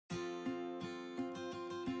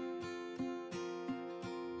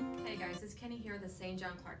Kenny here at the St.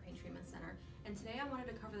 John Clark Pain Treatment Center, and today I wanted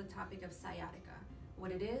to cover the topic of sciatica. What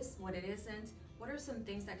it is, what it isn't, what are some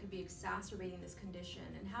things that could be exacerbating this condition,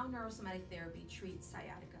 and how neurosomatic therapy treats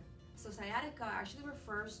sciatica. So sciatica actually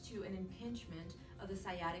refers to an impingement of the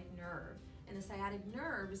sciatic nerve, and the sciatic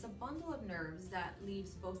nerve is a bundle of nerves that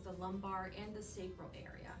leaves both the lumbar and the sacral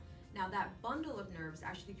area. Now that bundle of nerves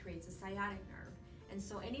actually creates a sciatic nerve, and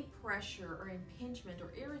so any pressure or impingement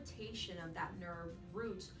or irritation of that nerve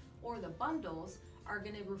root or the bundles are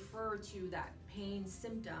going to refer to that pain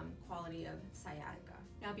symptom quality of sciatica.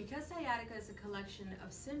 Now, because sciatica is a collection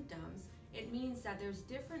of symptoms, it means that there's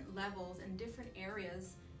different levels and different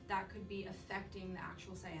areas that could be affecting the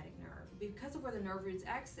actual sciatic nerve. Because of where the nerve roots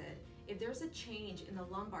exit, if there's a change in the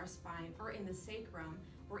lumbar spine or in the sacrum,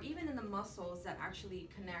 or even in the muscles that actually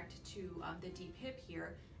connect to the deep hip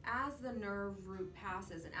here, as the nerve root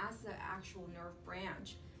passes and as the actual nerve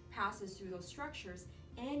branch passes through those structures,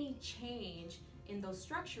 any change in those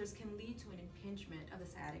structures can lead to an impingement of the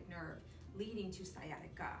sciatic nerve, leading to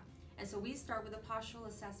sciatica. And so we start with a postural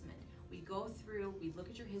assessment. We go through, we look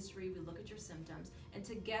at your history, we look at your symptoms, and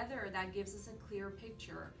together that gives us a clear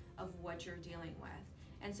picture of what you're dealing with.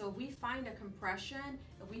 And so if we find a compression,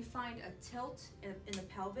 if we find a tilt in the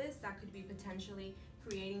pelvis, that could be potentially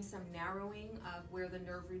creating some narrowing of where the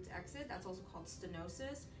nerve roots exit. That's also called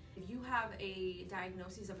stenosis. If you have a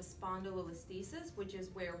diagnosis of a spondylolisthesis, which is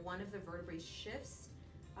where one of the vertebrae shifts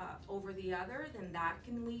over the other, then that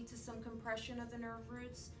can lead to some compression of the nerve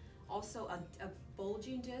roots. Also a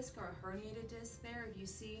bulging disc or a herniated disc there, if you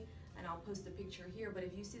see, and I'll post the picture here, but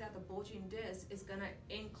if you see that the bulging disc is gonna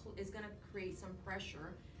create some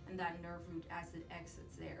pressure in that nerve root as it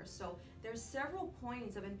exits there. So there's several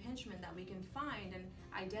points of impingement that we can find, and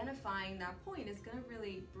identifying that point is gonna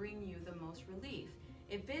really bring you the most relief.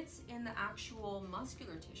 If it's in the actual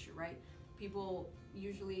muscular tissue, right? People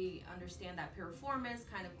usually understand that piriformis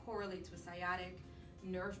kind of correlates with sciatic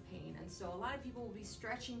nerve pain, and so a lot of people will be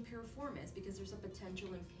stretching piriformis because there's a potential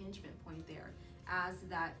impingement point there as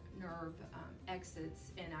that nerve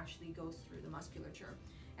exits and actually goes through the musculature.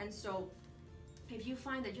 And so if you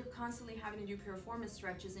find that you're constantly having to do piriformis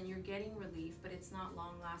stretches and you're getting relief, but it's not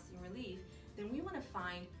long-lasting relief, then we want to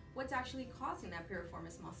find what's actually causing that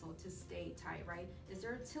piriformis muscle to stay tight, right? Is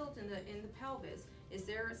there a tilt in the pelvis? Is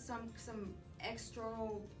there some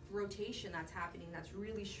external rotation that's happening that's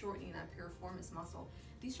really shortening that piriformis muscle?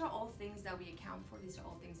 These are all things that we account for. These are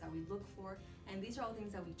all things that we look for, and these are all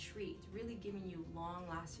things that we treat, really giving you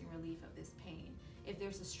long-lasting relief of this pain. If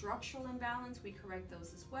there's a structural imbalance, we correct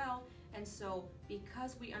those as well. And so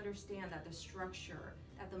because we understand that the structure,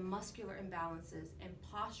 that the muscular imbalances and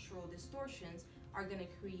postural distortions are going to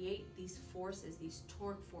create these forces, these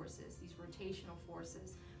torque forces, these rotational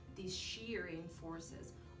forces, these shearing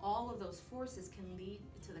forces, all of those forces can lead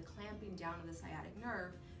to the clamping down of the sciatic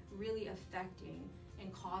nerve, really affecting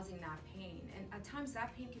and causing that pain. And at times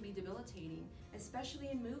that pain can be debilitating, especially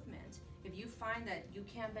in movement. If you find that you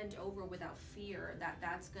can't bend over without fear,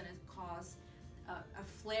 that's going to cause a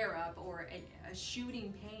flare-up or a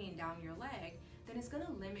shooting pain down your leg, then it's going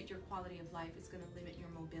to limit your quality of life. It's going to limit your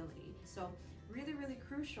mobility. So really, really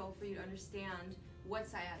crucial for you to understand what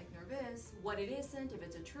sciatic nerve is, what it isn't. If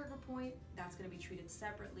it's a trigger point, that's going to be treated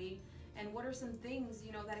separately. And what are some things,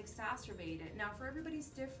 that exacerbate it? Now, for everybody's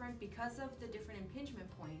different. Because of the different impingement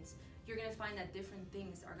points, you're going to find that different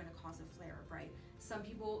things are going to cause a flare-up, right? Some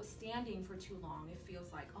people standing for too long, it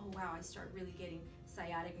feels like, oh wow, I start really getting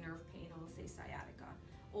sciatic nerve pain, or let's say sciatica.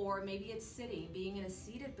 Or maybe it's sitting. Being in a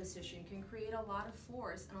seated position can create a lot of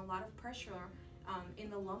force and a lot of pressure in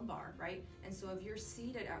the lumbar, right? And so if you're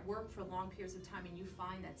seated at work for long periods of time and you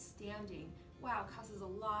find that standing, wow, causes a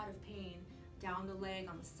lot of pain down the leg,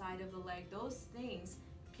 on the side of the leg, those things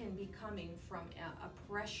can be coming from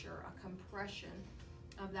a pressure, a compression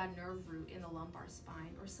of that nerve root in the lumbar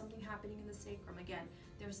spine, or something happening in the sacrum. Again,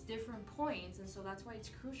 there's different points, and so that's why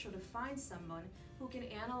it's crucial to find someone who can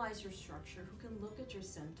analyze your structure, who can look at your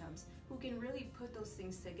symptoms, who can really put those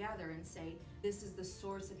things together and say, this is the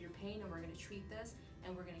source of your pain, and we're going to treat this,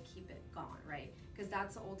 and we're going to keep it gone, right? Because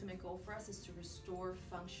that's the ultimate goal for us, is to restore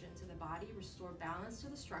function to the body, restore balance to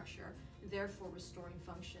the structure, therefore restoring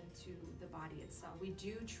function to the body itself. We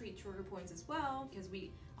do treat trigger points as well, because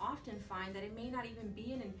we often find that it may not even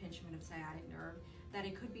be an impingement of sciatic nerve, that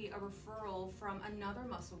it could be a referral from another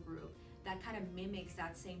muscle group that kind of mimics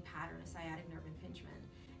that same pattern of sciatic nerve impingement.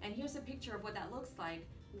 And here's a picture of what that looks like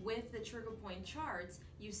with the trigger point charts.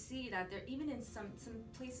 You see that there, even in some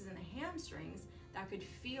places in the hamstrings, that could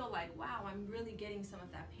feel like, wow, I'm really getting some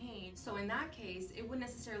of that pain. So in that case, it wouldn't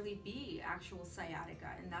necessarily be actual sciatica,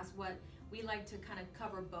 and that's what we like to kind of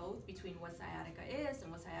cover, both between what sciatica is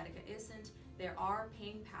and what sciatica isn't. There are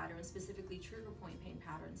pain patterns, specifically trigger point pain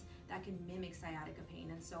patterns, that can mimic sciatica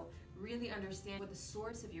pain, and so really understand what the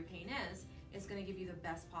source of your pain is going to give you the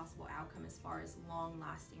best possible outcome as far as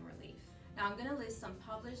long-lasting relief. Now I'm going to list some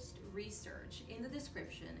published research in the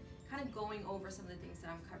description, kind of going over some of the things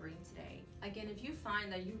that I'm covering today. Again, if you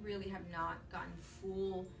find that you really have not gotten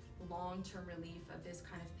full long-term relief of this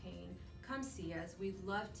kind of pain, come see us. We'd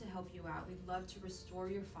love to help you out. We'd love to restore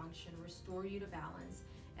your function, restore you to balance,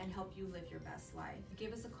 and help you live your best life.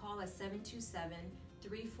 Give us a call at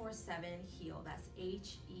 727-347-HEAL. That's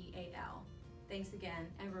HEAL. Thanks again,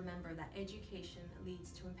 and remember that education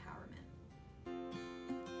leads to empowerment.